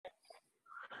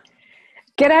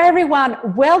G'day everyone.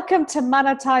 Welcome to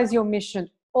Monetize Your Mission,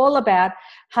 all about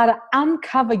how to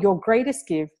uncover your greatest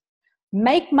gift,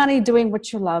 make money doing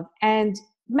what you love, and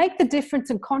make the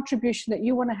difference and contribution that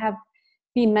you want to have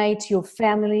be made to your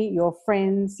family, your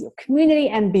friends, your community,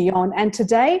 and beyond. And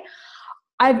today,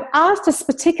 I've asked a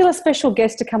particular special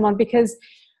guest to come on because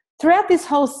throughout this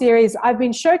whole series, I've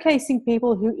been showcasing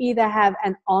people who either have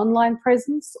an online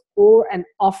presence or an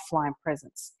offline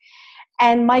presence.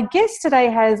 And my guest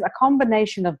today has a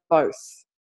combination of both.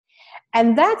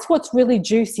 And that's what's really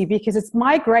juicy because it's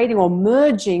migrating or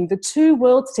merging the two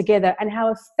worlds together and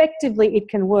how effectively it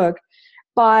can work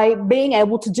by being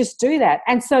able to just do that.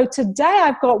 And so today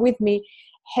I've got with me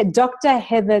Dr.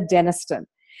 Heather Denniston.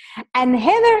 And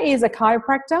Heather is a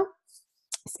chiropractor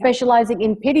specializing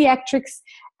in pediatrics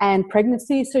and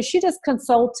pregnancy. So she does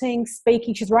consulting,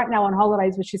 speaking. She's right now on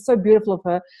holidays, which is so beautiful of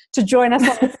her to join us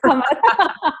on the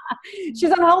summit.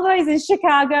 She's on holidays in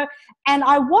Chicago. And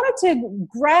I wanted to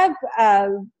grab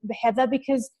Heather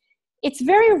because it's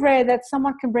very rare that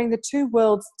someone can bring the two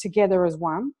worlds together as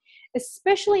one,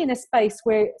 especially in a space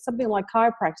where something like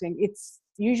chiropractic, it's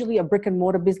usually a brick and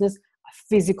mortar business, a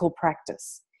physical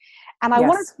practice. And I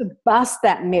wanted to bust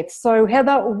that myth. So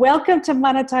Heather, welcome to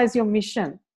Monetize Your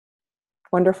Mission.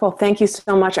 Wonderful. Thank you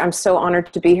so much. I'm so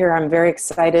honored to be here. I'm very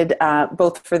excited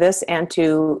both for this and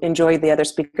to enjoy the other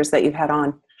speakers that you've had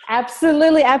on.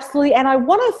 Absolutely, absolutely. And I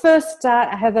want to first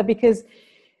start, Heather, because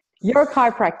you're a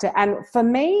chiropractor. And for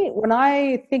me, when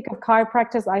I think of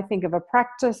chiropractors, I think of a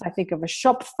practice, I think of a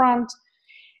shop front.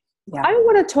 Yeah. I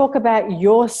want to talk about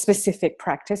your specific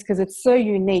practice because it's so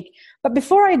unique. But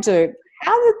before I do,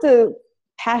 how did the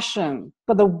passion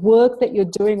for the work that you're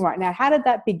doing right now, how did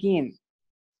that begin?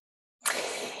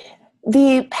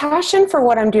 The passion for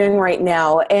what I'm doing right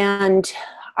now, and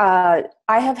I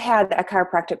have had a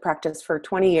chiropractic practice for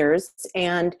 20 years,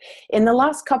 and in the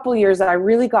last couple of years, I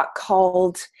really got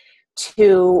called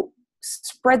to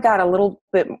spread that a little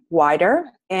bit wider,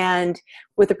 and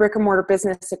with a brick and mortar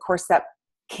business, of course, that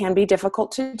can be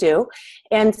difficult to do,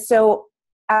 and so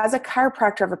as a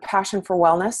chiropractor, I have a passion for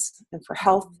wellness and for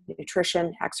health,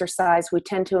 nutrition, exercise. We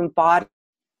tend to embody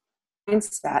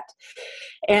mindset.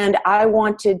 And I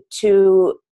wanted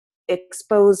to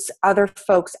expose other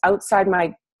folks outside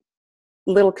my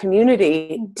little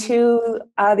community to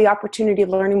the opportunity of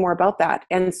learning more about that.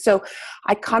 And so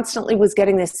I constantly was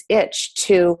getting this itch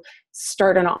to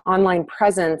start an online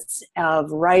presence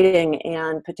of writing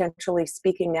and potentially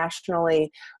speaking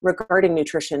nationally regarding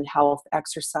nutrition, health,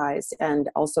 exercise, and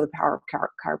also the power of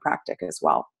chiropractic as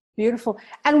well. Beautiful.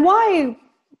 And why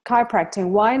chiropractic?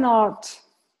 Why not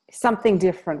something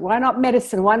different? Why not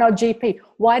medicine? Why not GP?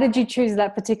 Why did you choose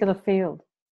that particular field?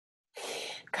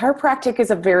 Chiropractic is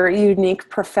a very unique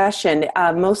profession.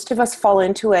 Most of us fall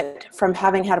into it from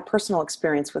having had a personal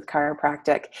experience with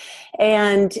chiropractic.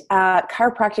 And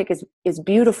chiropractic is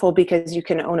beautiful because you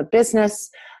can own a business.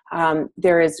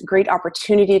 There is great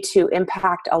opportunity to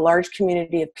impact a large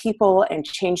community of people and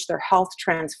change their health,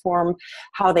 transform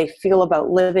how they feel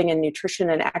about living and nutrition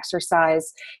and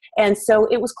exercise. And so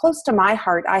it was close to my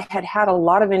heart. I had had a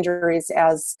lot of injuries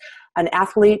as an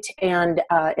athlete, and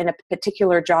in a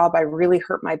particular job, I really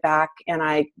hurt my back, and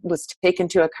I was taken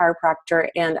to a chiropractor,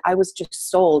 and I was just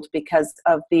sold because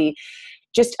of the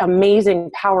just amazing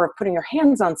power of putting your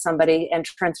hands on somebody and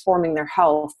transforming their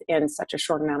health in such a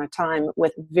short amount of time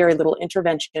with very little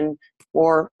intervention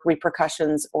or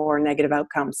repercussions or negative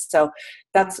outcomes. So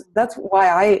that's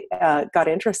why I got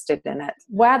interested in it.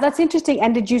 Wow, that's interesting.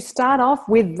 And did you start off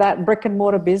with that brick and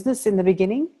mortar business in the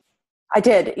beginning? I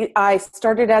did. I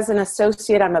started as an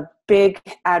associate. I'm a big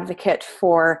advocate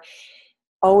for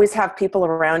always have people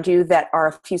around you that are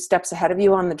a few steps ahead of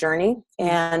you on the journey.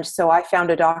 And so I found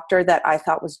a doctor that I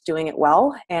thought was doing it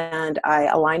well, and I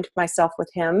aligned myself with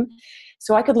him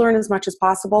so I could learn as much as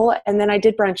possible. And then I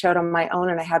did branch out on my own,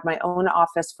 and I had my own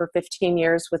office for 15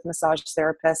 years with massage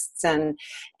therapists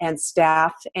and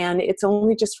staff. And it's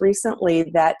only just recently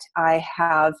that I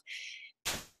have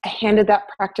handed that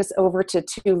practice over to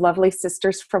two lovely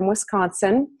sisters from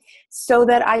Wisconsin so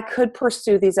that I could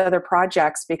pursue these other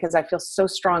projects because I feel so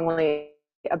strongly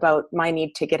about my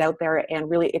need to get out there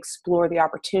and really explore the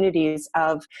opportunities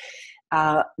of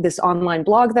this online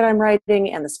blog that I'm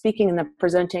writing and the speaking and the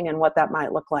presenting and what that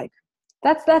might look like.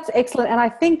 That's excellent. And I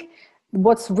think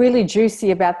what's really juicy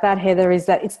about that, Heather, is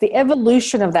that it's the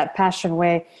evolution of that passion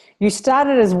where you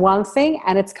started as one thing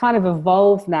and it's kind of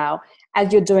evolved now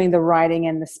as you're doing the writing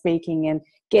and the speaking and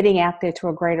getting out there to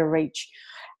a greater reach.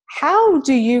 How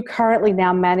do you currently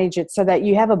now manage it so that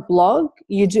you have a blog?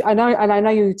 You do, I know, and I know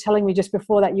you were telling me just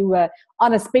before that you were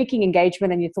on a speaking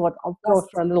engagement and you thought, I'll go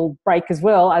for a little break as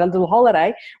well, a little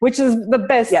holiday, which is the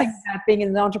best thing about being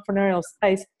in the entrepreneurial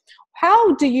space.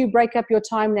 How do you break up your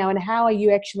time now, and how are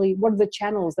you actually, what are the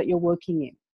channels that you're working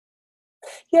in?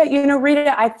 Yeah,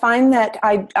 Rita, I find that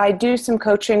I do some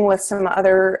coaching with some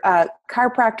other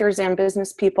chiropractors and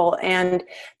business people, and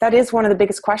that is one of the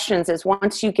biggest questions is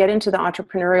once you get into the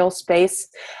entrepreneurial space,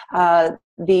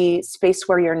 the space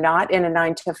where you're not in a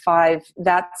 9 to 5,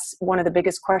 that's one of the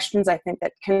biggest questions I think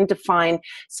that can define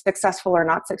successful or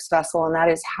not successful, and that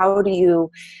is how do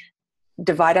you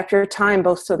divide up your time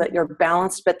both so that you're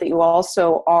balanced, but that you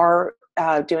also are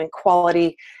doing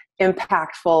quality,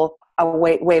 impactful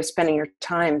way of spending your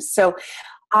time. So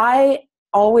I'm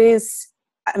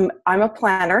a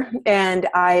planner, and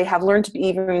I have learned to be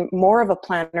even more of a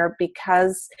planner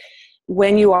because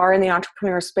when you are in the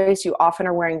entrepreneur space, you often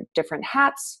are wearing different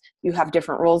hats. You have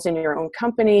different roles in your own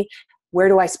company. Where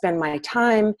do I spend my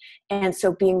time? And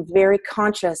so being very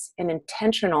conscious and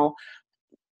intentional.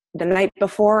 The night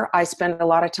before, I spend a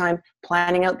lot of time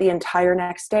planning out the entire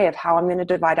next day of how I'm going to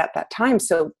divide up that time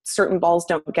so certain balls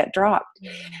don't get dropped.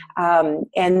 And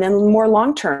then more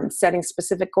long-term, setting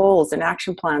specific goals and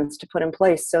action plans to put in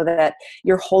place so that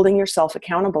you're holding yourself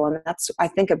accountable. And that's, I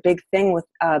think, a big thing with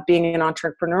being an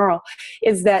entrepreneurial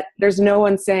is that there's no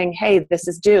one saying, hey, this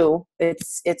is due.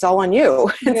 It's all on you.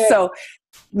 And so,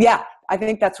 yeah, I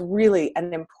think that's really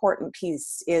an important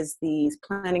piece is the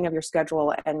planning of your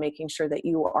schedule and making sure that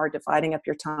you are dividing up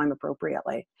your time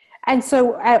appropriately. And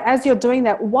so as you're doing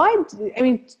that,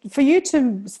 for you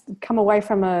to come away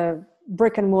from a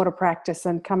brick and mortar practice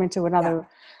and come into another,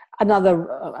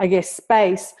 I guess,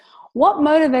 space, what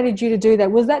motivated you to do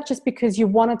that? Was that just because you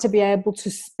wanted to be able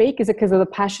to speak? Is it because of the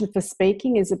passion for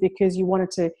speaking? Is it because you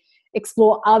wanted to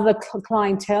explore other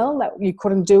clientele that you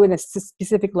couldn't do in a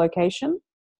specific location?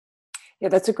 Yeah,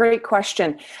 that's a great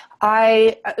question.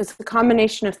 It's a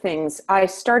combination of things. I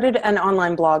started an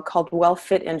online blog called Well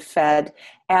Fit and Fed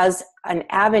as an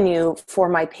avenue for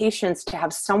my patients to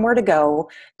have somewhere to go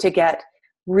to get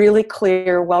really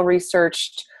clear,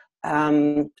 well-researched,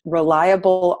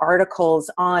 reliable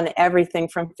articles on everything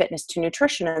from fitness to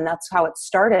nutrition. And that's how it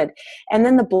started. And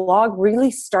then the blog really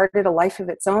started a life of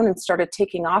its own and started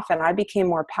taking off. And I became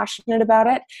more passionate about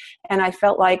it. And I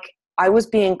felt like I was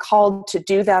being called to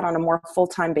do that on a more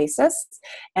full-time basis.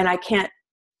 And I can't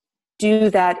do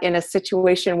that in a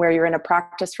situation where you're in a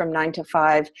practice from 9 to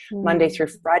 5, Monday through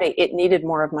Friday. It needed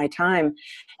more of my time.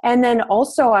 And then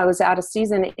also I was at a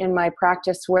season in my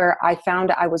practice where I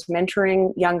found I was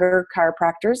mentoring younger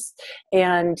chiropractors,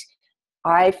 and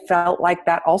I felt like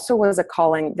that also was a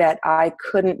calling that I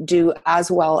couldn't do as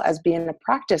well as being in a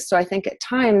practice. So I think at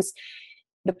times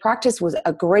the practice was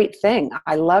a great thing.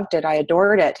 I loved it. I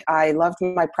adored it. I loved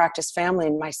my practice family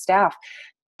and my staff.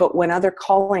 But when other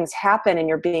callings happen and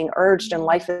you're being urged and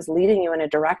life is leading you in a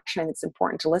direction, it's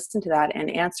important to listen to that and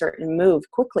answer it and move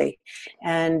quickly.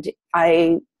 And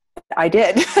I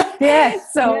did.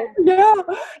 Yes.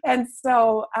 And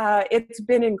so it's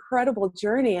been an incredible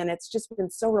journey, and it's just been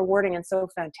so rewarding and so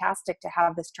fantastic to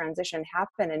have this transition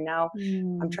happen. And now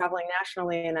I'm traveling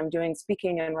nationally, and I'm doing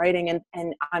speaking and writing,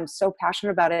 and I'm so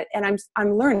passionate about it. And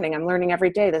I'm learning every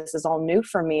day. This is all new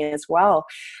for me as well,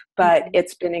 but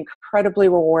it's been incredibly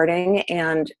rewarding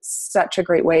and such a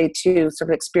great way to sort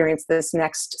of experience this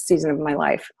next season of my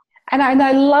life. And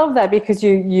I love that because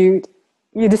you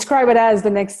describe it as the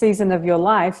next season of your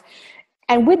life.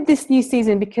 And with this new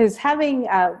season, because having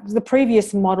the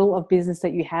previous model of business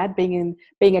that you had, being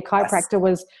a chiropractor,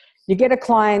 was you get a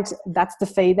client, that's the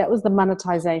fee, that was the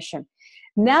monetization.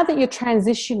 Now that you're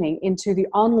transitioning into the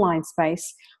online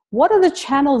space, what are the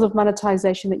channels of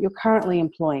monetization that you're currently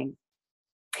employing?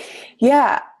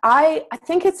 Yeah, I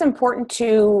think it's important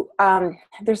to,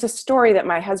 there's a story that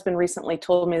my husband recently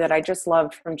told me that I just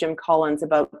loved from Jim Collins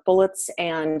about bullets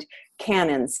and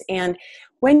cannons. And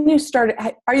when you started,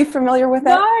 are you familiar with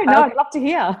that? No, I'd love to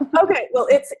hear. Okay, well,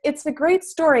 it's a great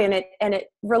story, and it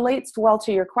relates well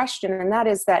to your question, and that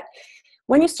is that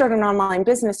when you start an online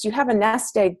business, you have a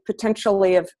nest egg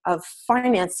potentially of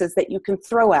finances that you can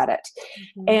throw at it.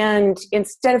 And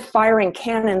instead of firing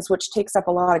cannons, which takes up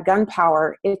a lot of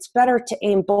gunpowder, it's better to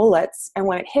aim bullets. And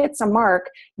when it hits a mark,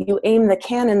 you aim the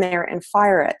cannon there and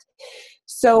fire it.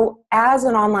 So as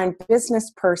an online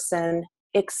business person,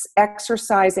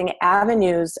 exercising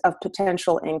avenues of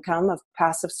potential income, of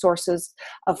passive sources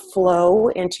of flow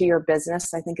into your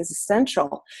business, I think is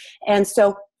essential. And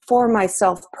so for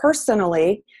myself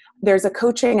personally, there's a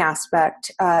coaching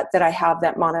aspect that I have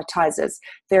that monetizes.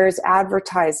 There's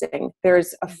advertising.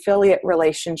 There's affiliate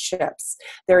relationships.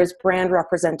 There's brand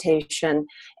representation.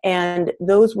 And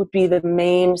those would be the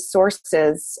main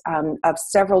sources of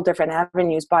several different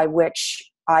avenues by which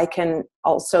I can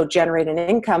also generate an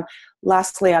income.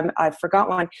 Lastly, I forgot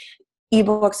one,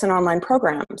 ebooks and online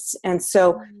programs. And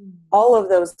so all of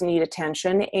those need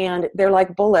attention, and they're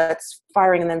like bullets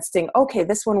firing and then saying, okay,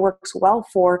 this one works well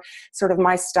for sort of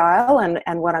my style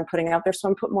and what I'm putting out there. So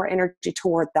I'm putting more energy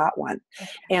toward that one.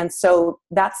 Okay. And so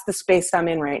that's the space I'm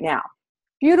in right now.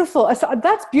 Beautiful. So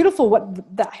that's beautiful.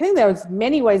 I think there's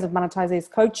many ways of monetizing. There's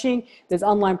coaching, there's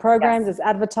online programs, yes. There's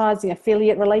advertising,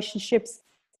 affiliate relationships.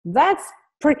 That's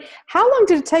pretty. How long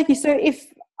did it take you? So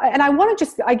and I want to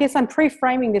I guess I'm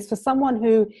pre-framing this for someone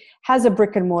who has a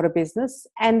brick and mortar business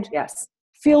and yes.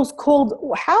 feels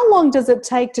called. How long does it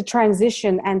take to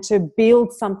transition and to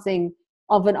build something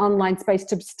of an online space,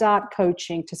 to start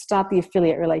coaching, to start the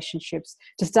affiliate relationships,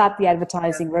 to start the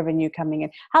advertising revenue coming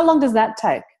in? How long does that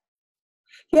take?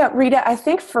 Yeah, Rita, I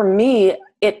think for me,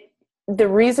 the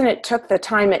reason it took the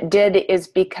time it did is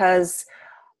because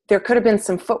there could have been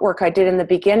some footwork I did in the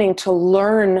beginning to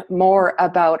learn more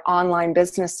about online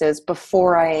businesses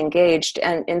before I engaged.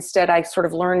 And instead, I sort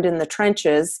of learned in the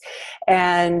trenches.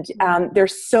 And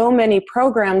there's so many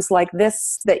programs like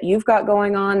this that you've got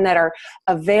going on that are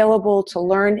available to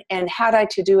learn. And had I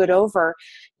to do it over,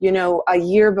 a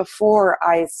year before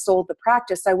I sold the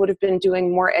practice, I would have been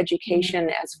doing more education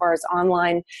as far as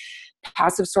online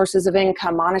passive sources of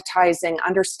income, monetizing,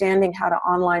 understanding how to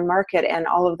online market, and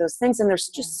all of those things. And there's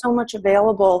just so much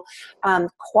available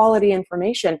quality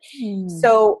information.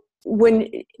 So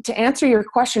to answer your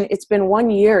question, it's been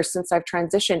 1 year since I've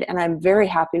transitioned, and I'm very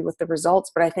happy with the results,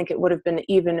 but I think it would have been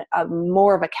even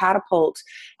more of a catapult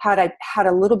had I had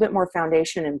a little bit more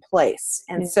foundation in place.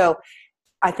 And so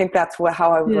I think that's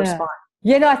how I would respond.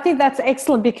 Yeah, no, I think that's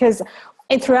excellent, because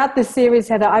throughout this series,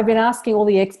 Heather, I've been asking all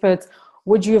the experts,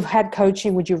 would you have had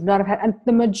coaching? Would you have not have had? And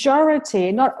the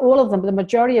majority, not all of them, but the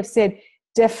majority have said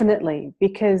definitely,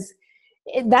 because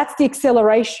that's the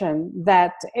acceleration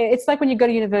that it's like when you go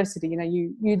to university,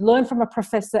 you learn from a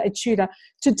professor, a tutor,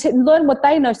 to learn what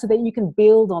they know so that you can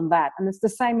build on that. And it's the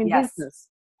same in business.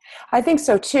 I think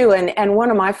so too. And one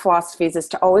of my philosophies is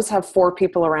to always have 4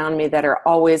 people around me that are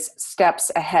always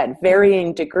steps ahead,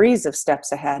 varying degrees of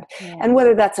steps ahead. Yeah. And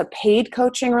whether that's a paid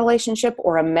coaching relationship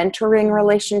or a mentoring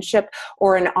relationship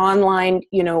or an online,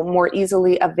 more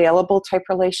easily available type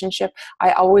relationship,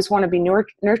 I always want to be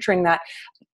nurturing that,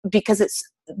 because it's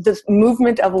the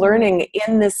movement of learning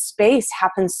in this space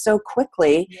happens so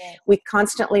quickly. Yeah. We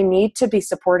constantly need to be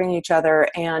supporting each other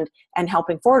and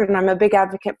helping forward. And I'm a big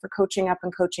advocate for coaching up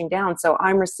and coaching down. So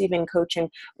I'm receiving coaching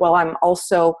while I'm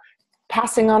also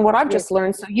passing on what I've just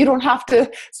learned, so you don't have to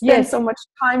spend so much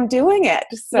time doing it.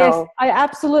 So yes, I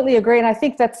absolutely agree. And I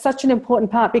think that's such an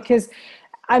important part, because,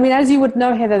 as you would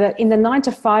know, Heather, that in the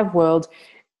 9-to-5 world,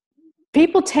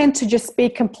 people tend to just be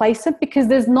complacent because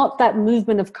there's not that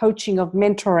movement of coaching, of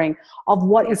mentoring, of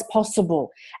what is possible.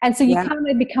 And so you kind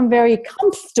of become very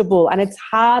comfortable, and it's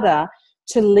harder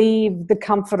to leave the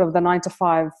comfort of the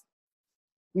 9-to-5,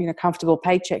 comfortable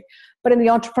paycheck. But in the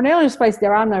entrepreneurial space,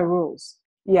 there are no rules.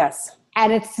 Yes.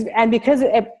 And because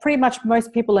pretty much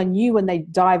most people are new when they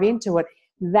dive into it,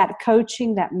 that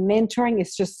coaching, that mentoring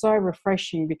is just so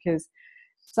refreshing, because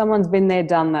someone's been there,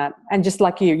 done that. And just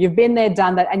like you've been there,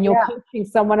 done that, and you're coaching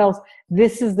someone else.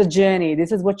 This is the journey.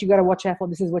 This is what you got to watch out for.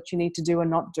 This is what you need to do and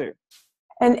not do.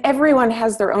 And everyone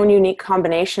has their own unique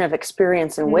combination of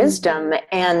experience and wisdom,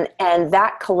 and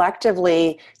that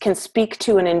collectively can speak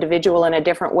to an individual in a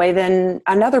different way than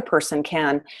another person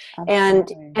can.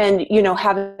 Absolutely. And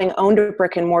having owned a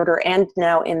brick and mortar, and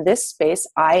now in this space,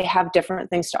 I have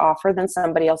different things to offer than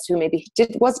somebody else who maybe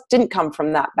didn't come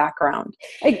from that background.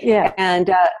 And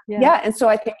so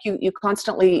I think you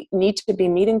constantly need to be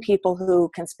meeting people who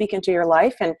can speak into your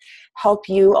life and help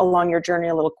you along your journey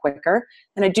a little quicker.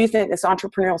 And I do think this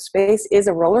entrepreneurial space is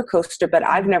a roller coaster, but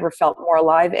I've never felt more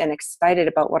alive and excited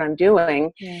about what I'm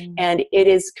doing. And it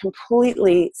is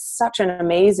completely such an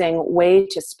amazing way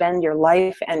to spend your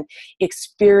life and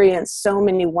experience so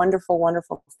many wonderful,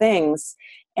 wonderful things.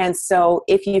 And so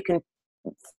if you can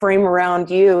frame around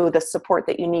you the support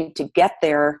that you need to get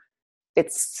there,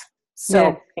 it's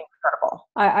so incredible.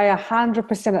 I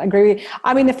 100% agree with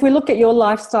you. If we look at your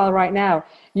lifestyle right now,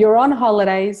 you're on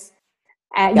holidays.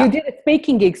 You did a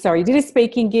speaking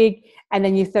gig, and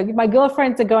then you said, my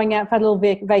girlfriends are going out for a little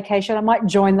vacation, I might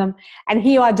join them, and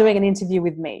here you are doing an interview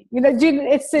with me.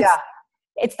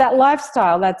 It's that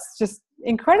lifestyle that's just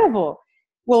incredible.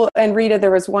 Well, and Rita,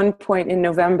 there was one point in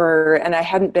November, and I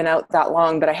hadn't been out that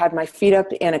long, but I had my feet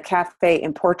up in a cafe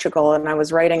in Portugal, and I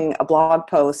was writing a blog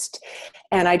post,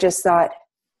 and I just thought,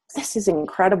 this is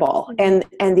incredible. And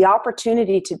the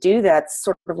opportunity to do that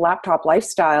sort of laptop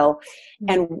lifestyle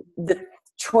and the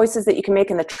choices that you can make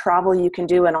and the travel you can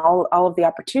do and all of the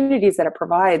opportunities that it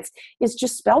provides is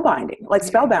just spellbinding, like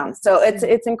spellbound. So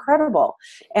it's incredible.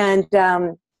 And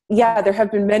there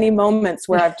have been many moments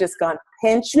where I've just gone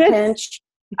pinch,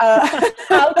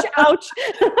 ouch, ouch.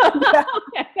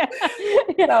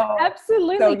 So,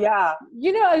 absolutely. So yeah.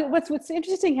 You know, what's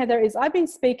interesting, Heather, is I've been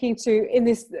speaking to in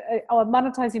this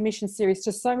Monetize Your Mission series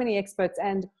to so many experts,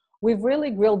 and we've really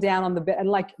grilled down on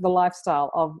the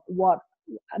lifestyle of what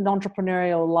an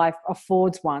entrepreneurial life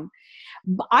affords one.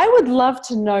 I would love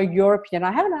to know your opinion.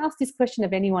 I haven't asked this question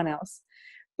of anyone else,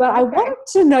 but I wanted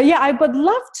to know. Yeah, I would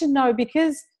love to know,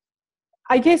 because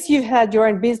I guess you've had your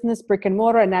own business, brick and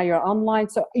mortar, and now you're online.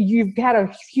 So you've had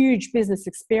a huge business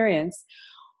experience.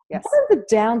 Yes. What are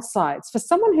the downsides for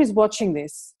someone who's watching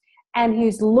this and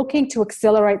who's looking to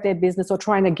accelerate their business or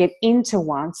trying to get into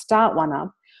one, start one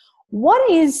up? What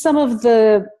is some of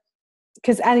the,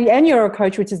 and you're a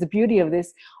coach, which is the beauty of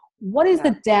this, what is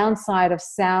the downside of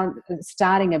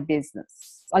starting a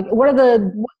business? Like, what are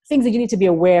the things that you need to be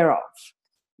aware of?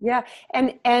 Yeah.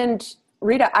 And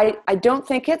Rita, I don't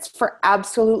think it's for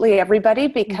absolutely everybody,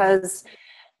 because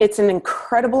it's an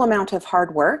incredible amount of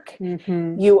hard work.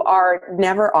 Mm-hmm. You are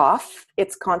never off.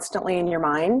 It's constantly in your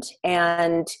mind.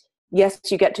 And yes,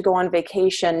 you get to go on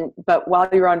vacation, but while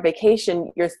you're on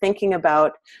vacation, you're thinking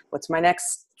about, what's my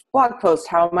next blog post?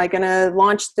 How am I going to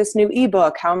launch this new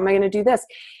ebook? How am I going to do this?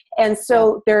 And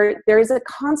so there is a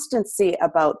constancy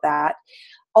about that.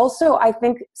 Also, I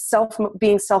think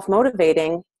being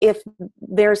self-motivating, if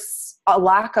there's a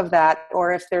lack of that,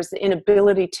 or if there's the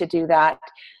inability to do that,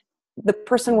 the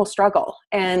person will struggle.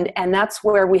 And that's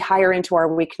where we hire into our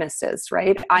weaknesses,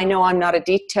 right? I know I'm not a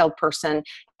detailed person.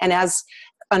 And as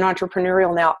an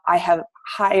entrepreneurial now, I have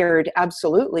hired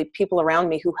absolutely people around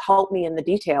me who help me in the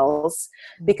details,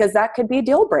 because that could be a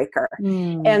deal breaker.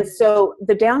 And so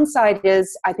the downside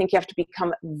is, I think you have to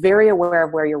become very aware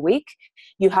of where you're weak.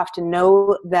 You have to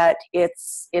know that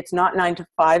it's not 9 to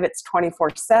 5, it's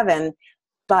 24/7,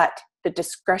 but the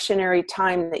discretionary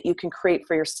time that you can create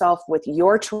for yourself with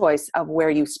your choice of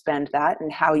where you spend that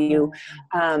and how you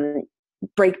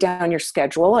break down your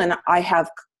schedule. And I have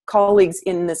colleagues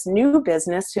in this new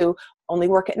business who only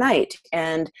work at night,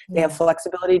 and they have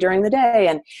flexibility during the day.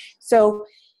 And so,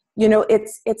 you know,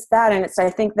 it's that, and I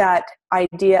think that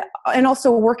idea, and also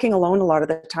working alone a lot of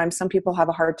the time, some people have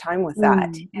a hard time with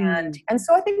that. And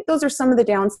so I think those are some of the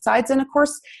downsides. And of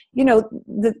course, you know,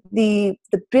 the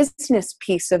business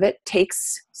piece of it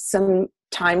takes some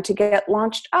time to get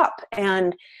launched up,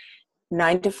 and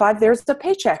 9 to 5, there's a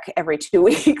paycheck every 2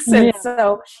 weeks. And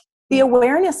so the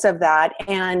awareness of that,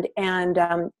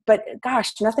 but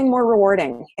gosh, nothing more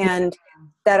rewarding. And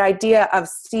that idea of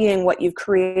seeing what you've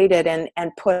created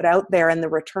and put out there, and the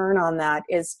return on that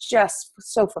is just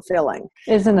so fulfilling.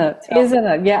 Isn't it? Isn't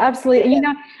it? Yeah, absolutely. Yeah. You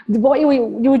know, what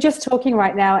you were just talking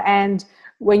right now, and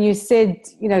when you said,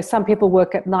 you know, some people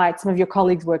work at night, some of your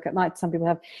colleagues work at night, some people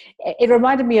have, it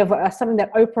reminded me of something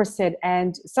that Oprah said,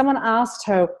 and someone asked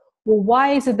her, well,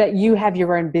 why is it that you have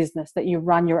your own business, that you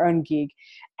run your own gig?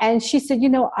 And she said, you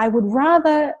know, I would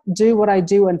rather do what I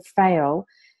do and fail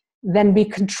than be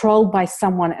controlled by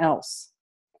someone else.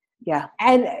 Yeah.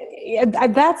 And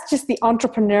that's just the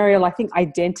entrepreneurial, I think,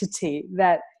 identity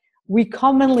that we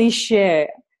commonly share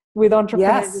with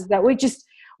entrepreneurs, is that we've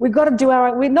got to do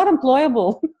we're not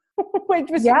employable.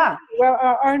 We're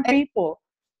our own people.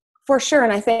 For sure.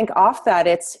 And I think off that,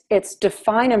 it's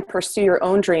define and pursue your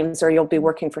own dreams, or you'll be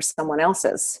working for someone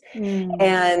else's.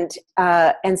 And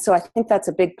so I think that's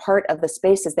a big part of the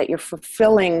space, is that you're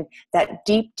fulfilling that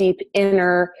deep, deep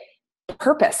inner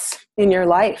purpose in your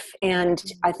life. And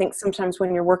I think sometimes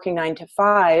when you're working 9 to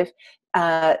 5,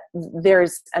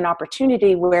 there's an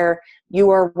opportunity where you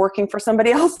are working for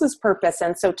somebody else's purpose.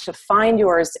 And so to find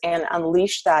yours and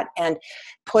unleash that and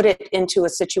put it into a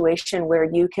situation where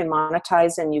you can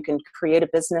monetize and you can create a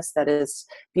business that is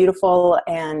beautiful,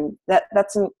 and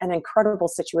that's an incredible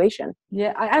situation.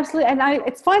 Yeah, absolutely. And I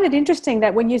find it interesting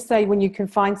that when you say when you can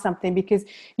find something, because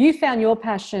you found your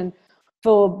passion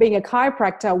for being a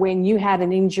chiropractor when you had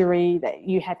an injury that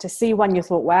you had to see one, you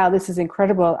thought, wow, this is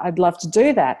incredible, I'd love to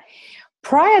do that.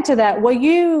 Prior to that, were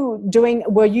you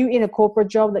in a corporate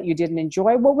job that you didn't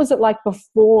enjoy? What was it like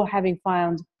before having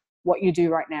found what you do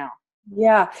right now?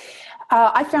 Yeah,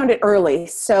 I found it early.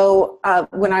 So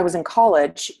when I was in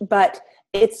college, but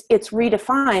it's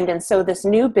redefined. And so this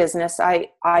new business,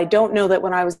 I don't know that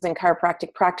when I was in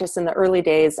chiropractic practice in the early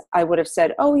days, I would have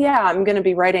said, oh yeah, I'm going to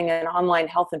be writing an online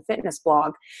health and fitness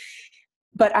blog.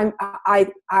 But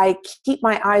I keep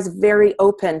my eyes very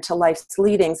open to life's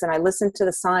leadings, and I listen to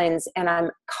the signs, and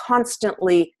I'm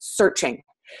constantly searching.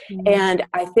 Mm-hmm. And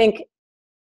I think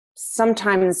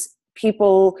sometimes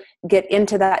people get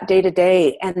into that day to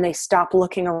day and they stop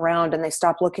looking around, and they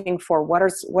stop looking for what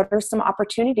are some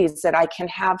opportunities that I can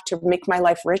have to make my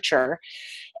life richer,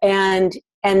 and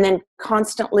then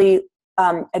constantly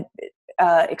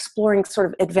exploring sort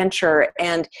of adventure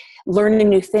and learning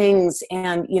new things,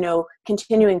 and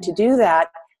continuing to do that.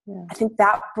 Yeah. I think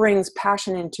that brings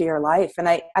passion into your life. And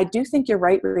I do think you're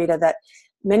right, Rita, that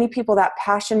many people, that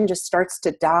passion just starts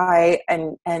to die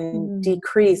and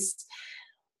decrease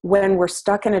when we're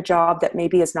stuck in a job that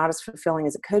maybe is not as fulfilling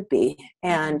as it could be.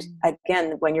 And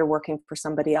again, when you're working for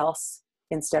somebody else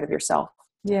instead of yourself.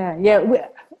 Yeah.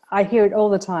 I hear it all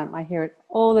the time.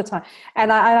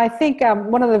 And I think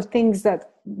one of the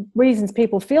reasons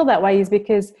people feel that way is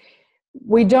because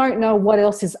we don't know what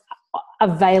else is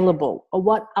available or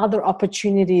what other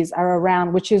opportunities are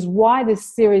around, which is why this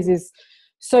series is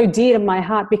so dear to my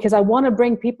heart, because I want to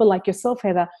bring people like yourself,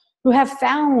 Heather, who have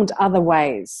found other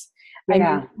ways.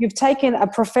 Yeah. And you've taken a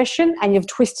profession and you've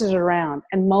twisted it around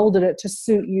and molded it to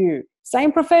suit you.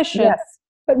 Same profession, yes,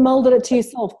 but molded it to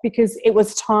yourself because it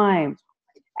was time.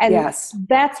 And yes,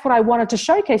 that's what I wanted to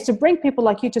showcase, to bring people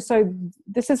like you to so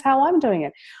this is how I'm doing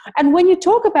it. And when you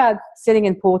talk about sitting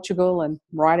in Portugal and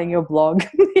writing your blog,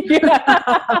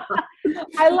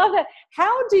 I love it.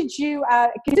 How did you,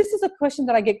 this is a question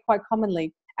that I get quite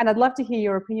commonly, and I'd love to hear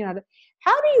your opinion on it.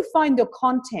 How do you find your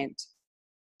content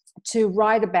to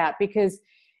write about? Because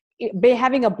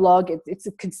having a blog, it's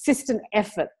a consistent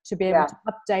effort to be able to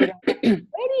update it. Where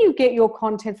do you get your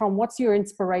content from? What's your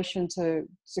inspiration to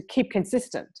keep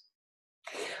consistent?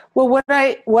 Well, what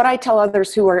I tell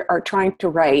others who are trying to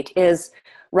write is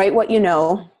write what you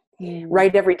know,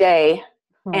 write every day,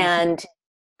 and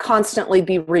constantly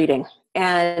be reading.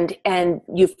 And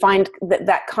you find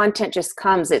that content just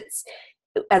comes. It's,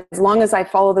 as long as I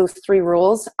follow those 3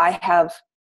 rules, I have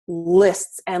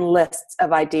lists and lists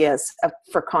of ideas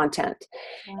for content.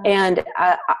 Wow. And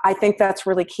I think that's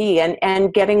really key,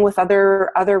 and getting with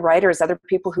other writers, other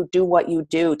people who do what you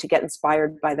do, to get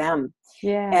inspired by them.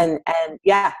 Yeah. And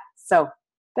so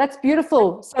that's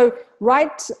beautiful. So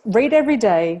read every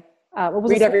day.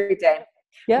 Read every day.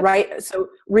 Yeah. Right. So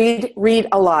read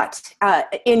a lot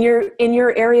in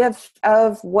your area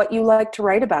of what you like to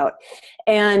write about,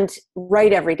 and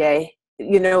write every day.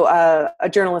 A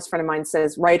journalist friend of mine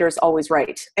says, writers always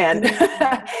write. And,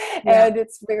 and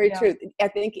it's very true. I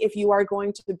think if you are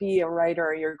going to be a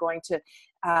writer, you're going to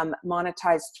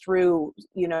monetize through,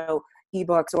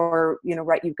 ebooks or,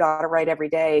 you've got to write every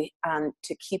day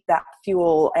to keep that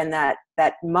fuel and that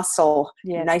muscle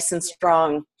nice and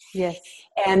strong. Yes.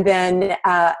 And then,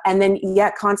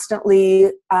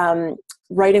 constantly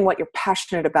writing what you're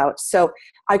passionate about. So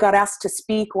I got asked to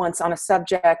speak once on a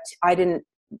subject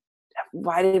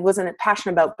I wasn't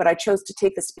passionate about, but I chose to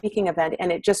take the speaking event,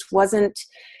 and it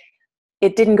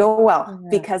didn't go well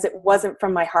because it wasn't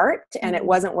from my heart, and it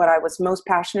wasn't what I was most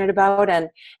passionate about.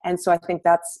 And so I think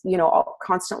that's,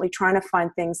 constantly trying to find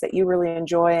things that you really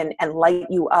enjoy and light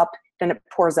you up, then it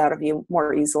pours out of you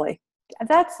more easily.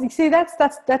 That's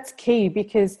key,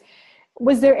 because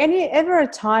was there ever a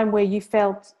time where you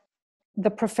felt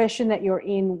the profession that you're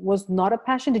in was not a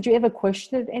passion? Did you ever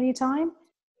question it at any time?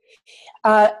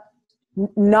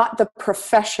 Not the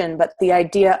profession, but the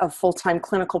idea of full-time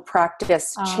clinical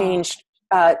practice changed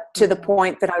to the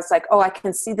point that I was like, I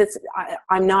can see this.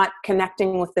 I'm not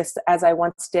connecting with this as I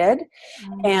once did.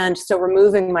 And so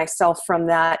removing myself from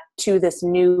that to this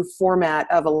new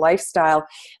format of a lifestyle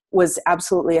was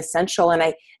absolutely essential. And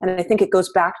I think it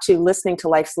goes back to listening to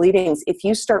life's leadings. If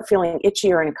you start feeling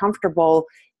itchy or uncomfortable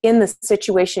in the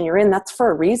situation you're in, that's for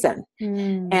a reason.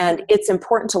 And it's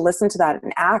important to listen to that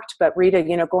and act. But Rita,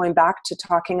 going back to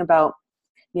talking about,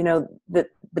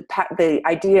 the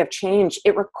idea of change,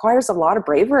 it requires a lot of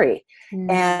bravery.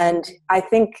 And I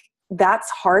think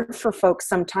that's hard for folks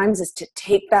sometimes, is to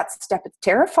take that step. It's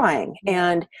terrifying.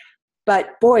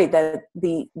 But boy,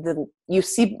 you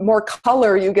see more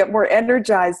color, you get more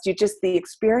energized. The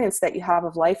experience that you have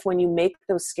of life when you make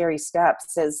those scary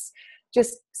steps is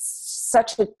just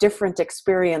such a different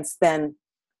experience than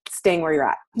staying where you're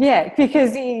at. Yeah,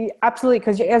 because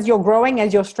as you're growing,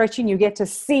 as you're stretching, you get to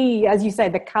see, as you say,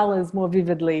 the colors more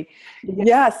vividly. You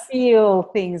get to feel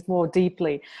things more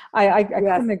deeply. I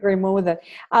couldn't agree more with it.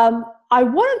 I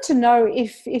wanted to know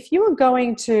if you were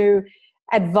going to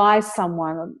advise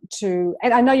someone to,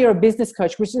 and I know you're a business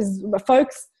coach, which is,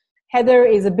 folks, Heather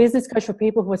is a business coach for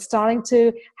people who are starting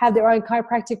to have their own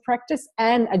chiropractic practice,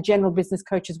 and a general business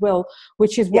coach as well,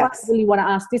 which is what I really want to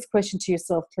ask this question to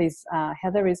yourself, please,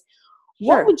 Heather, is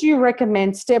what would you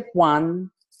recommend, step 1,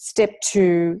 step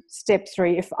 2, step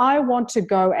 3, if I want to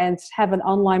go and have an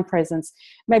online presence,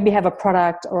 maybe have a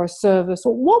product or a service,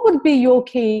 or what would be your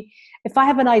key, if I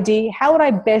have an idea, how would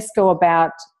I best go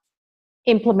about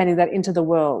implementing that into the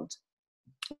world?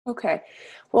 Okay.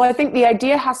 Well, I think the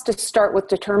idea has to start with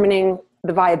determining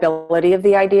the viability of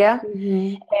the idea.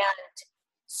 Mm-hmm. And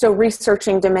so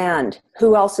researching demand,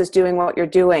 who else is doing what you're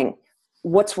doing?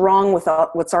 What's wrong with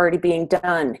what's already being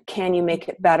done? Can you make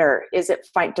it better? Does it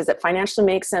financially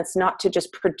make sense not to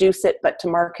just produce it, but to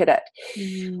market it?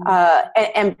 Mm.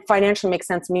 And financially make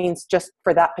sense means just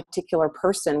for that particular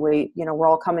person. We're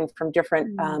all coming from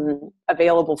different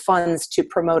available funds to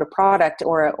promote a product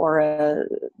or a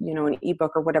an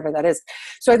ebook or whatever that is.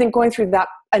 So I think going through that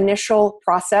initial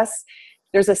process,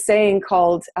 there's a saying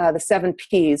called the 7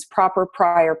 Ps: proper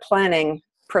prior planning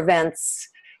prevents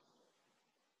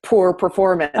poor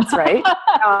performance, right?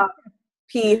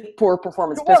 Poor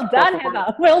performance. Well done,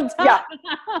 Heather. Well done.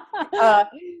 Yeah.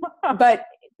 But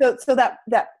so that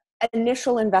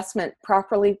initial investment,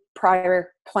 properly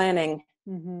prior planning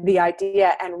the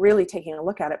idea and really taking a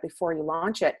look at it before you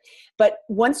launch it. But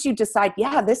once you decide,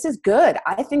 yeah, this is good,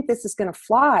 I think this is going to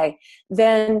fly,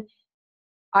 then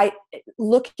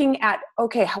looking at,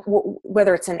 okay,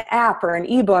 whether it's an app or an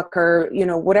ebook or,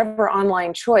 whatever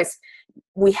online choice,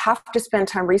 we have to spend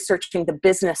time researching the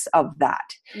business of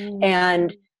that.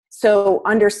 And so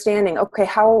understanding, okay,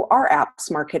 how are apps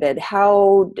marketed?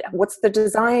 What's the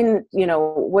design,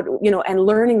 and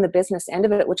learning the business end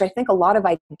of it, which I think a lot of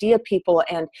idea people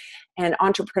and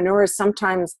entrepreneurs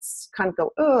sometimes kind of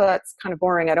go, oh, that's kind of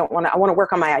boring. I want to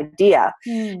work on my idea.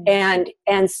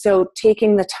 And so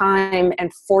taking the time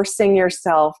and forcing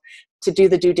yourself to do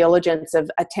the due diligence of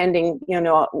attending,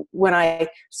 when I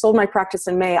sold my practice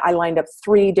in May, I lined up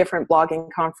 3 different blogging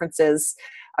conferences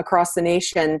across the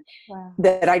nation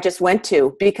that I just went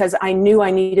to because I knew I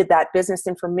needed that business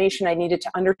information. I needed to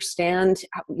understand,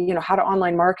 how to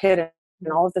online market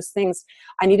and all of those things.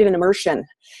 I needed an immersion.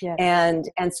 Yes.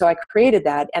 And so I created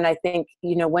that. And I think,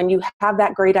 when you have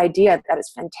that great idea, that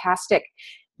is fantastic,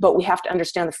 but we have to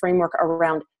understand the framework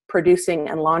around producing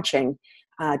and launching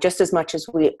just as much as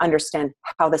we understand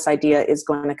how this idea is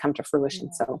going to come to fruition.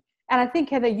 Yeah. So, and I think,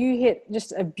 Heather, you hit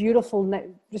just a beautiful,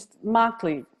 just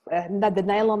markedly, the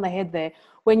nail on the head there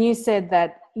when you said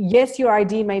that, yes, your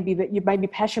idea may be that you may be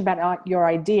passionate about your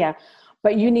idea,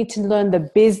 but you need to learn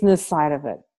the business side of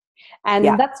it. And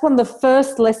that's one of the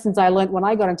first lessons I learned when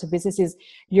I got into business is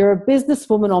you're a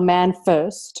businesswoman or man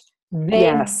first,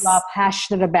 then you are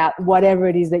passionate about whatever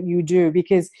it is that you do,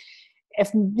 because if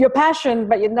you're passionate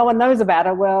but no one knows about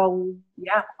it,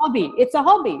 hobby. It's a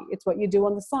hobby. It's what you do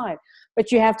on the side.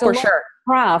 But you have to learn the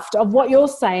craft of what you're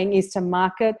saying is to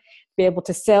market, be able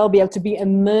to sell, be able to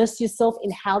immerse yourself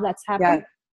in how that's happening,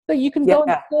 so you can go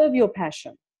and serve your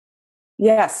passion.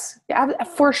 Yes,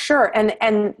 for sure.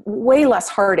 And way less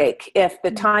heartache if the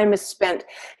time is spent,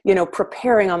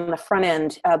 preparing on the front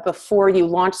end before you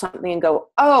launch something and go,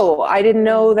 oh, I didn't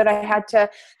know that I had to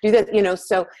do that,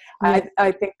 so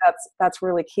I think that's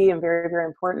really key and very, very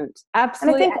important.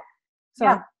 Absolutely. And I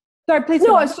think, Sorry, please.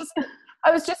 No,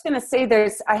 I was just going to say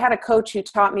I had a coach who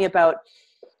taught me about,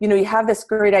 you have this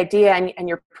great idea and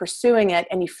you're pursuing it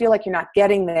and you feel like you're not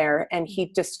getting there. And he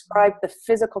described the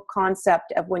physical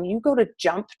concept of when you go to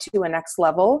jump to a next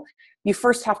level, you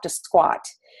first have to squat.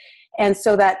 And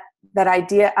so that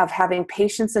idea of having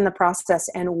patience in the process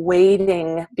and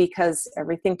waiting because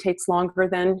everything takes longer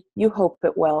than you hope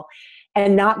it will,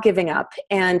 and not giving up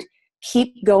and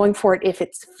keep going for it if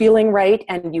it's feeling right,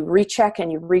 and you recheck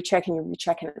and you recheck and you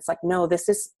recheck and it's like, no, this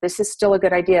is still a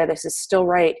good idea. This is still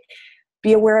right.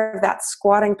 Be aware of that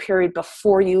squatting period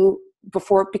before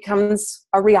it becomes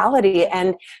a reality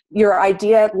and your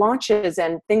idea launches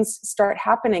and things start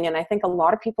happening. And I think a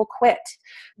lot of people quit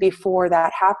before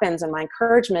that happens. And my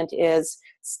encouragement is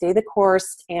stay the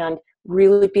course and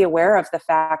really be aware of the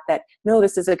fact that, no,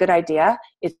 this is a good idea.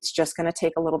 It's just going to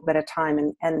take a little bit of time,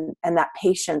 and that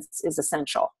patience is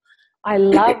essential. I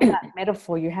love that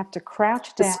metaphor. You have to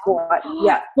crouch down. Squat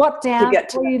down.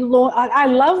 I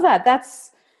love that.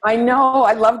 I know.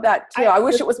 I love that too. I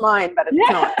wish it was mine, but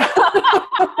it's not.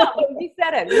 You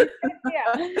said it.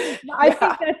 I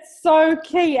think that's so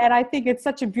key. And I think it's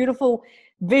such a beautiful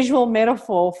visual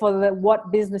metaphor for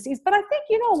what business is. But I think,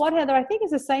 you know what, Heather, I think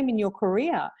it's the same in your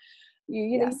career.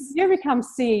 You become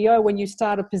CEO when you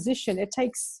start a position. It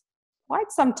takes quite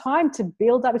some time to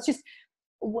build up. It's just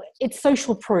it's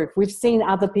social proof. We've seen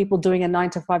other people doing a 9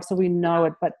 to 5, so we know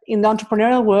it. But in the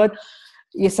entrepreneurial world,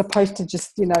 you're supposed to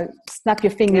just, snap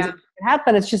your fingers. Yeah. It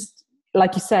happen. It's just,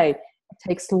 like you say, it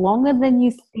takes longer than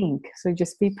you think. So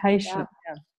just be patient.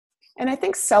 Yeah. And I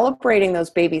think celebrating those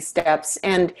baby steps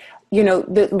and,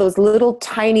 those little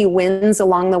tiny wins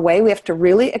along the way, we have to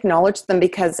really acknowledge them,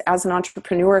 because as an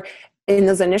entrepreneur, in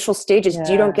those initial stages,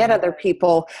 you don't get other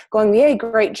people going, yay,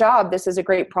 great job, this is a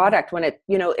great product, when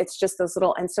it's just those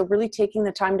little. And so really taking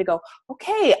the time to go,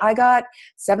 okay, I got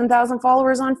 7,000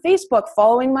 followers on Facebook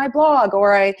following my blog,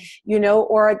 or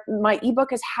or my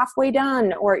ebook is halfway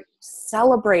done, or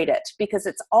celebrate it, because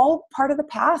it's all part of the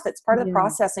path. It's part of the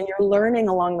process, and you're learning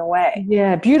along the way.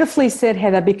 Yeah. Beautifully said,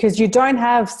 Heather, because you don't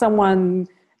have someone,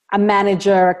 a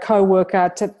manager, a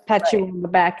co-worker, to pat you on the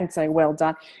back and say, well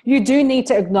done. You do need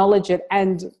to acknowledge it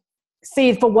and see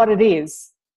it for what it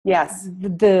is. Yes.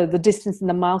 The distance and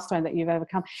the milestone that you've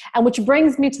overcome. And which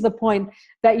brings me to the point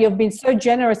that you've been so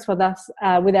generous with us,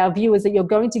 with our viewers, that you're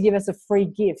going to give us a free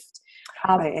gift.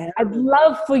 I'd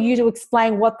love for you to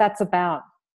explain what that's about.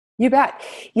 You bet.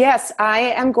 Yes, I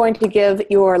am going to give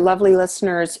your lovely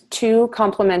listeners 2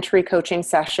 complimentary coaching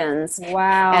sessions.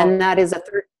 Wow. And that is a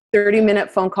 30-minute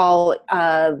phone call,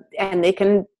 and they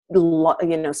can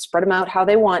spread them out how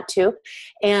they want to.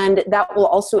 And that will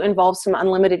also involve some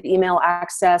unlimited email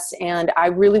access. And I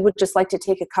really would just like to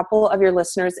take a couple of your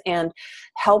listeners and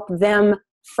help them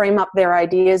frame up their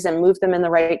ideas and move them in the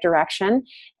right direction.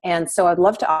 And so I'd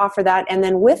love to offer that. And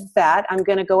then with that, I'm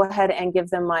going to go ahead and give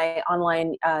them my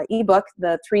online ebook,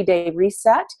 The 3-Day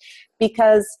Reset,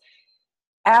 because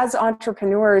as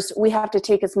entrepreneurs, we have to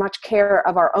take as much care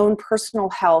of our own personal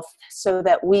health so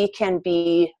that we can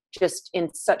be just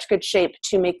in such good shape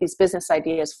to make these business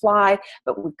ideas fly,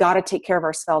 but we've got to take care of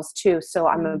ourselves too. So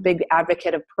I'm a big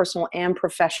advocate of personal and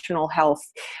professional health.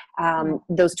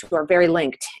 Those two are very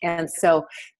linked. And so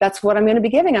that's what I'm going to be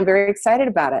giving. I'm very excited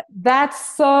about it.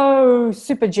 That's so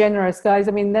super generous, guys.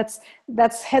 I mean,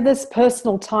 that's Heather's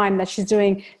personal time that she's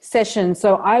doing sessions.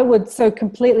 So I would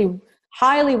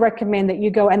highly recommend that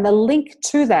you go, and the link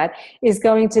to that is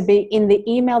going to be in the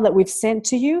email that we've sent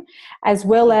to you, as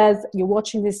well as you're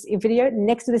watching this video.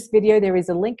 Next to this video, there is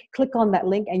a link. Click on that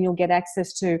link and you'll get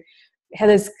access to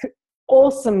Heather's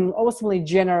awesomely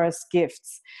generous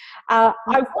gifts. I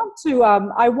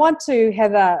want to,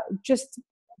 Heather, just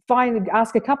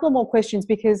ask a couple of more questions,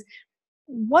 because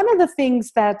one of the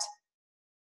things that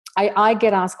I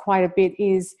get asked quite a bit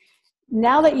is,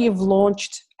 now that you've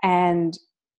launched and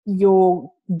you're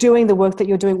doing the work that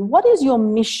you're doing, what is your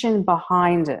mission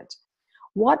behind it?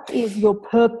 What is your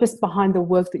purpose behind the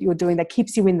work that you're doing that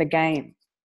keeps you in the game?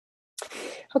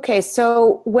 Okay,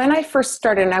 so when I first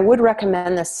started, and I would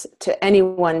recommend this to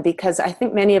anyone, because I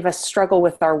think many of us struggle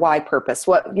with our why purpose.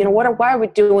 Why are we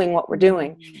doing what we're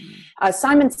doing?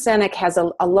 Simon Sinek has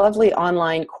a lovely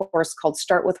online course called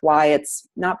Start With Why. It's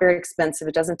not very expensive.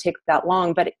 It doesn't take that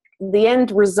long, but the end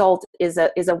result is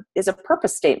a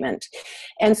purpose statement.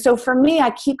 And so for me,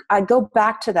 I go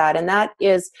back to that, and that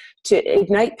is to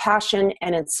ignite passion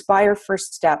and inspire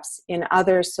first steps in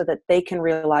others so that they can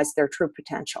realize their true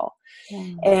potential.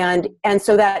 And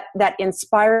so that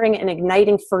inspiring and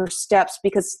igniting first steps,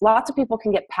 because lots of people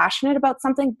can get passionate about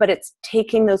something, but it's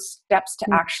taking those steps to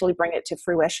actually bring it to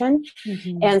fruition.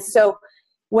 And so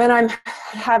when I'm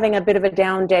having a bit of a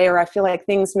down day, or I feel like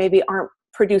things maybe aren't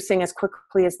producing as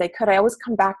quickly as they could, I always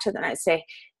come back to them and I say,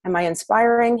 am I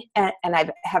inspiring? And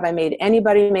have I made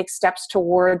anybody make steps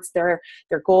towards their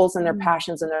goals and their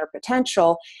passions and their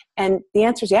potential? And the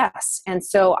answer is yes. And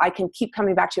so I can keep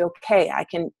coming back to, okay, I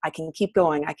can keep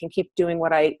going. I can keep doing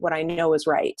what I know is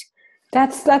right.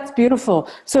 That's beautiful.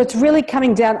 So it's really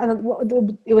coming down,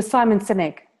 and it was Simon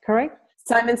Sinek, correct?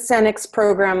 Simon Sinek's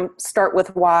program, Start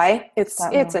With Why. It's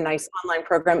a nice online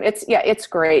program. It's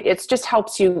great. It just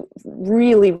helps you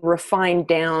really refine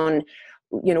down,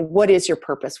 what is your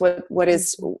purpose? Why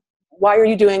do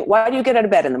you get out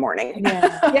of bed in the morning?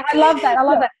 Yeah, I love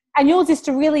that. And yours is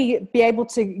to really be able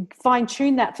to fine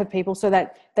tune that for people so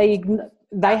that they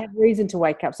have reason to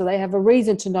wake up, so they have a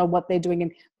reason to know what they're doing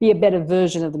and be a better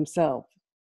version of themselves.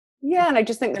 Yeah, and I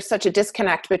just think there's such a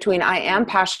disconnect between, I am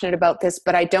passionate about this,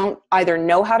 but I don't either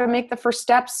know how to make the first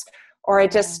steps, or I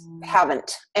just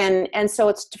haven't. And so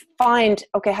it's to find,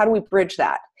 okay, how do we bridge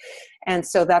that? And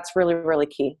so that's really, really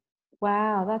key.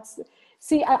 Wow,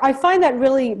 I find that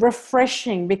really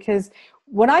refreshing, because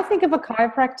when I think of a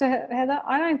chiropractor, Heather,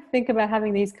 I don't think about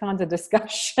having these kinds of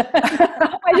discussions.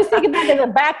 I just think about there's a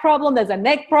back problem, there's a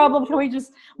neck problem. Can we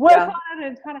just work on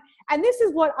it and this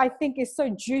is what I think is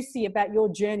so juicy about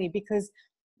your journey, because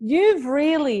you've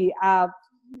really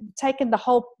taken the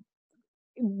whole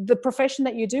the profession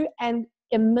that you do and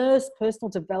immerse personal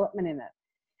development in it.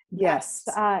 Yes.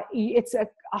 It's a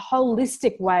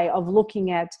holistic way of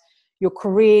looking at your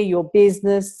career, your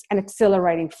business, and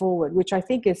accelerating forward, which I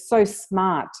think is so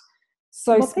smart.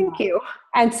 So well, smart. thank you.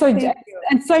 And so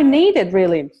needed,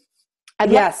 really.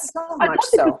 Yes, so much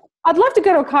so. I'd love to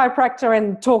go to a chiropractor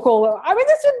and talk I mean,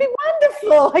 this would be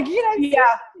wonderful. Like,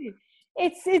 yeah.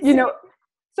 It's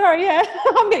sorry, yeah.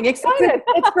 I'm getting excited.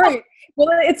 It's great. Well,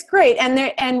 it's great.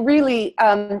 And really,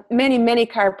 many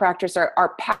chiropractors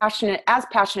are as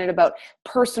passionate about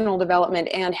personal development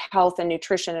and health and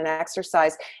nutrition and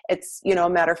exercise. It's, a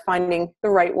matter of finding the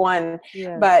right one.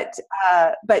 Yeah. But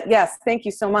yes, thank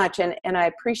you so much. And I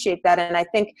appreciate that. And I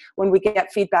think when we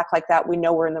get feedback like that, we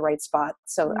know we're in the right spot.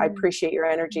 So I appreciate your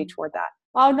energy toward that.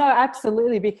 Oh, no,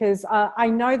 absolutely. Because I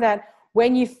know that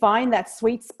when you find that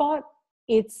sweet spot,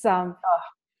 it's,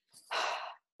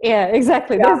 yeah,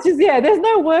 exactly. Yeah. There's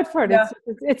no word for it. Yeah.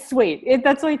 It's sweet.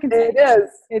 That's all you can say.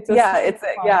 It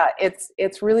is.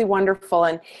 It's really wonderful.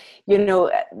 And,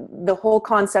 the whole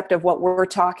concept of what we're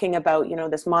talking about,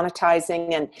 this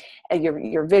monetizing and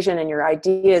your vision and your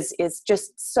ideas is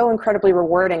just so incredibly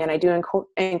rewarding. And I do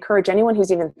encourage anyone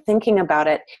who's even thinking about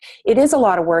it. It is a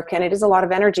lot of work and it is a lot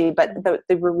of energy, but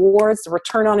the rewards, the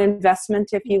return on investment,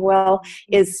 if you will,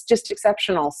 is just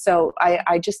exceptional. So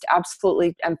I just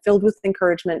absolutely am filled with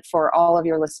encouragement for all of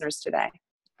your listeners today.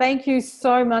 Thank you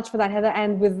so much for that, Heather.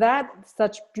 And with that,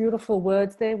 such beautiful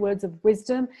words there, words of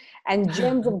wisdom and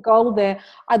gems of gold there.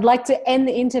 I'd like to end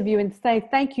the interview and say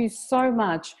thank you so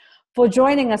much for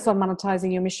joining us on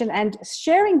Monetizing Your Mission and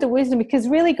sharing the wisdom, because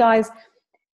really, guys,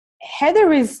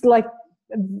 Heather is like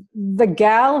the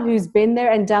gal who's been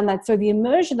there and done that. So the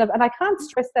immersion of, and I can't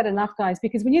stress that enough, guys,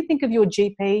 because when you think of your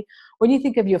GP, when you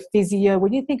think of your physio,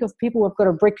 when you think of people who've got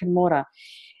a brick and mortar,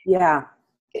 yeah,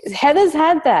 Heather's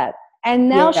had that. And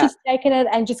now she's taken it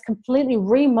and just completely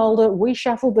remolded,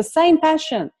 reshuffled the same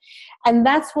passion. And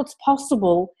that's what's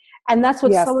possible. And that's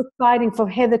what's so exciting for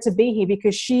Heather to be here,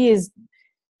 because she is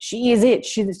it.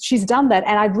 She's done that.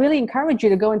 And I'd really encourage you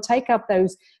to go and take up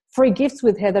those free gifts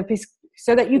with Heather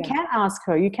so that you can ask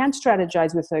her, you can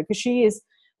strategize with her, because she is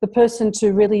the person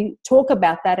to really talk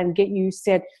about that and get you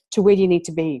set to where you need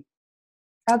to be.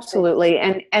 Absolutely.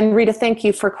 And Rita, thank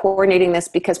you for coordinating this,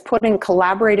 because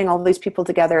collaborating all these people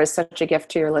together is such a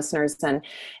gift to your listeners, and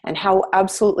how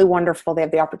absolutely wonderful they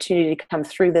have the opportunity to come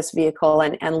through this vehicle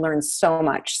and learn so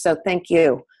much. So thank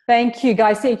you. Thank you,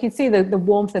 guys. So you can see the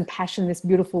warmth and passion in this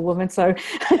beautiful woman. So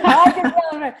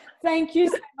thank you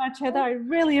so much, Heather. I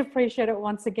really appreciate it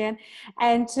once again.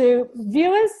 And to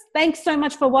viewers, thanks so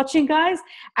much for watching, guys.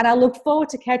 And I look forward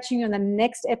to catching you in the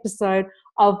next episode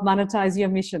of Monetize Your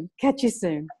Mission. Catch you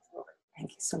soon.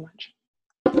 Thank you so much.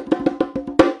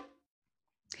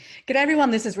 Good day, everyone.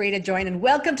 This is Rita Join, and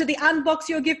welcome to the Unbox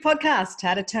Your Gift podcast,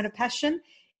 how to turn a passion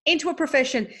into a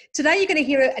profession. Today, you're going to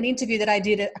hear an interview that I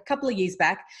did a couple of years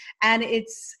back, and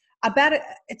it's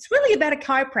really about a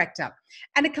chiropractor.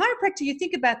 And a chiropractor, you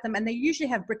think about them, and they usually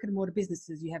have brick and mortar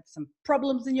businesses. You have some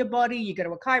problems in your body, you go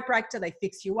to a chiropractor, they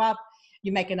fix you up,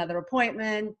 you make another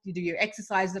appointment, you do your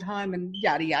exercise at home, and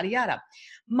yada, yada, yada.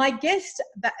 My guest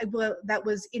that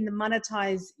was in the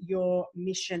Monetize Your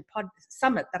Mission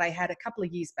summit that I had a couple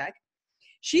of years back,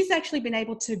 she's actually been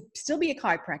able to still be a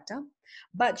chiropractor,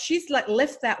 but she's like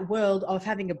left that world of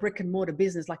having a brick and mortar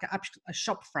business, like a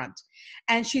shop front.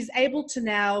 And she's able to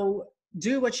now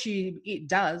do what she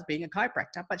does being a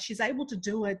chiropractor, but she's able to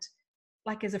do it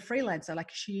like as a freelancer. Like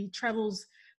she travels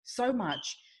so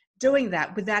much doing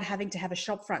that without having to have a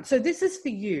shop front. So this is for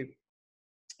you.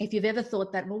 If you've ever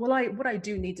thought that, well, what I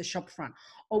do needs a shop front,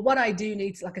 or what I do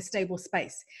needs like a stable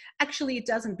space. Actually, it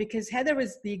doesn't, because Heather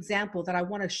is the example that I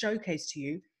want to showcase to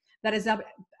you that has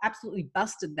absolutely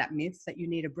busted that myth that you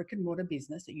need a brick and mortar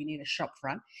business, that you need a shop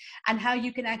front, and how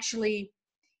you can actually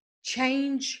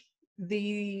change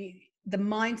the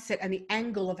mindset and the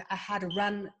angle of how to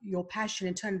run your passion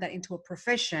and turn that into a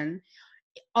profession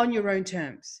on your own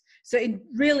terms. So in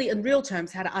real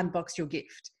terms, how to unbox your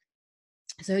gift.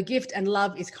 So her gift and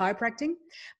love is chiropractic,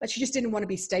 but she just didn't want to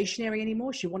be stationary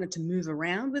anymore. She wanted to move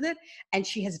around with it, and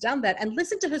she has done that. And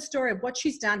listen to her story of what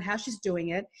she's done, how she's doing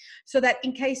it, so that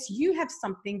in case you have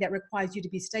something that requires you to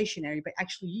be stationary, but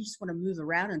actually you just want to move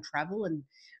around and travel and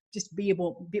just be a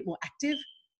bit more active,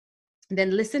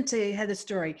 then listen to Heather's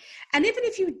story. And even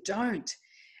if you don't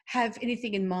have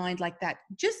anything in mind like that,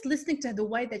 just listening to the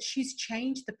way that she's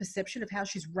changed the perception of how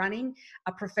she's running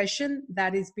a profession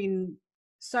that has been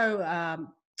so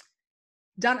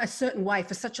done a certain way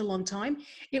for such a long time,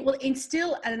 it will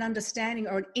instill an understanding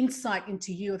or an insight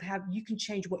into you of how you can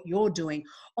change what you're doing,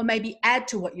 or maybe add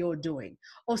to what you're doing,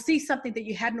 or see something that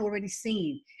you hadn't already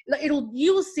seen.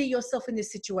 You will see yourself in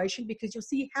this situation because you'll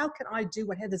see, how can I do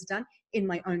what Heather's done in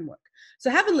my own work? So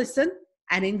have a listen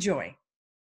and enjoy.